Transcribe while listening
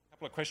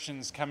couple of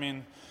questions come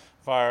in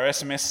via our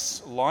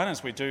SMS line,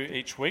 as we do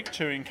each week,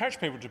 to encourage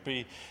people to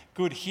be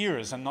good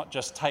hearers and not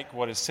just take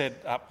what is said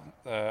up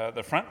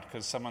the front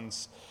because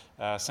someone's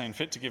seen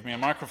fit to give me a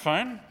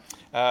microphone.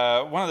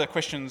 One of the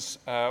questions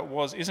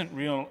was, isn't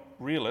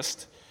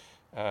realist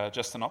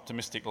just an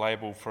optimistic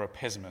label for a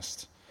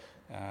pessimist?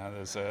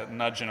 There's a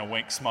nudge and a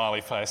wink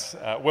smiley face.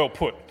 Well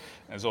put,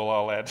 is all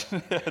I'll add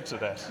to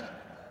that.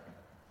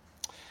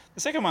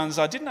 The second one is,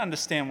 I didn't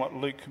understand what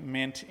Luke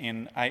meant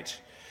in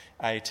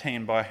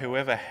 8:18 by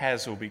whoever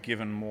has will be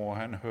given more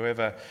and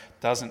whoever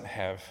doesn't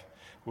have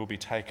will be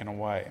taken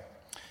away.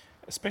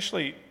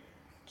 Especially,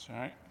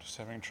 sorry, just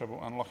having trouble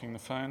unlocking the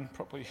phone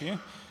properly here.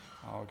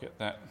 I'll get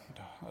that.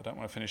 I don't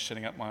want to finish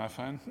setting up my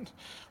iPhone.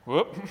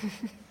 Whoop.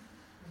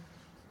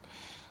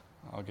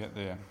 I'll get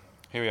there.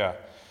 Here we are.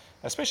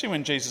 Especially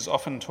when Jesus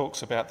often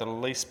talks about the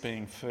least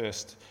being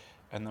first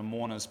and the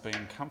mourners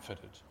being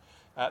comforted.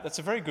 That's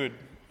a very good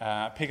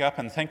pick-up,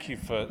 and thank you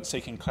for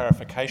seeking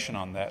clarification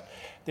on that.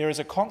 There is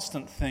a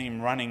constant theme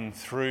running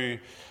through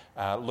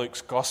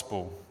Luke's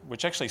Gospel,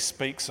 which actually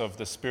speaks of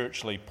the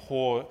spiritually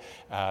poor.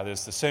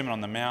 There's the Sermon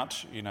on the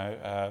Mount,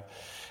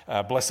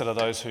 blessed are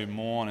those who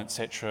mourn,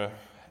 etc.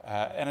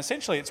 And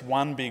essentially it's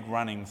one big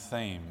running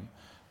theme,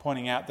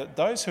 pointing out that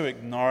those who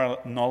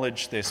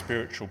acknowledge their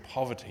spiritual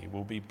poverty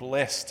will be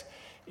blessed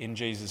in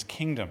Jesus'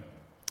 kingdom.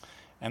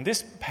 And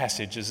this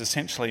passage is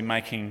essentially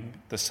making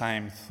the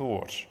same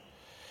thought.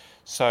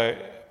 So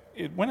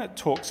when it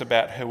talks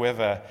about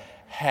whoever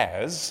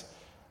has,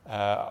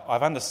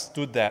 I've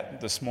understood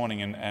that this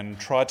morning and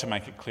tried to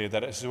make it clear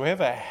that it's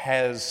whoever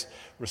has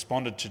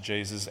responded to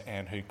Jesus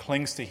and who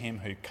clings to him,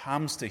 who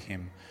comes to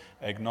him,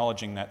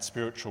 acknowledging that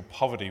spiritual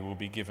poverty will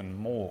be given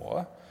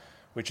more,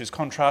 which is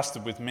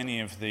contrasted with many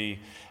of the,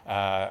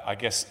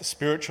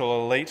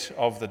 spiritual elite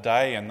of the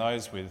day and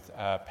those with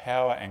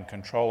power and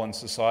control in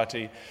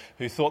society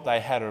who thought they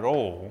had it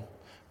all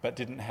but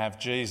didn't have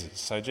Jesus.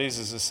 So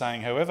Jesus is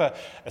saying whoever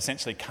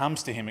essentially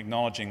comes to him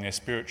acknowledging their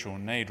spiritual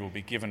need will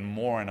be given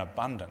more in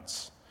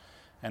abundance.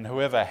 And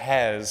whoever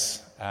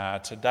has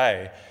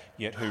today,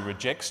 yet who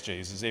rejects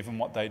Jesus, even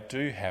what they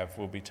do have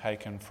will be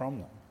taken from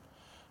them.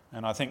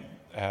 And I think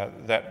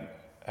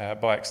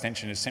that by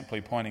extension is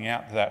simply pointing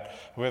out that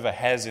whoever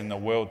has in the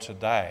world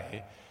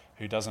today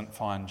who doesn't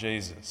find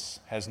Jesus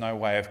has no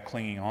way of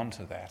clinging on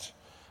to that,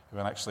 who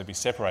will actually be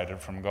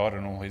separated from God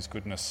and all his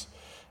goodness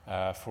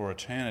for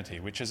eternity,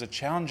 which is a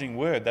challenging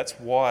word. That's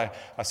why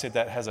I said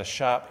that has a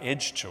sharp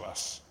edge to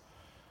us.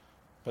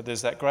 But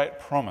there's that great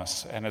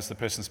promise, and as the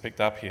person's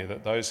picked up here,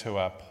 that those who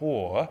are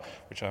poor,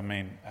 which I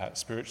mean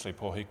spiritually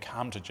poor, who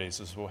come to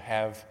Jesus will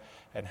have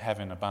and have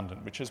in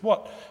abundance, which is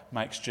what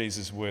makes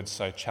Jesus' words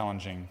so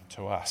challenging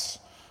to us.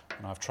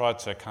 And I've tried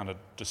to kind of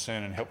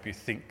discern and help you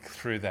think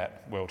through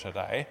that well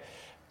today,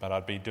 but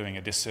I'd be doing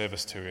a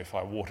disservice to you if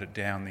I watered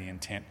down the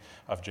intent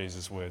of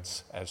Jesus'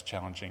 words as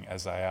challenging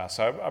as they are.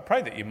 So I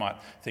pray that you might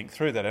think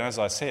through that. And as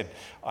I said,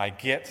 I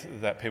get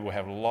that people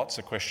have lots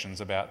of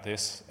questions about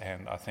this,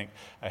 and I think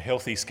a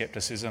healthy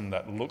scepticism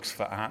that looks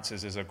for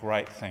answers is a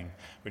great thing,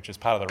 which is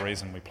part of the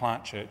reason we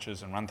plant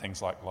churches and run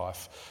things like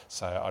Life.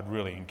 So I'd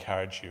really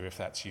encourage you, if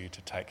that's you,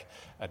 to take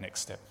a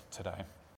next step today.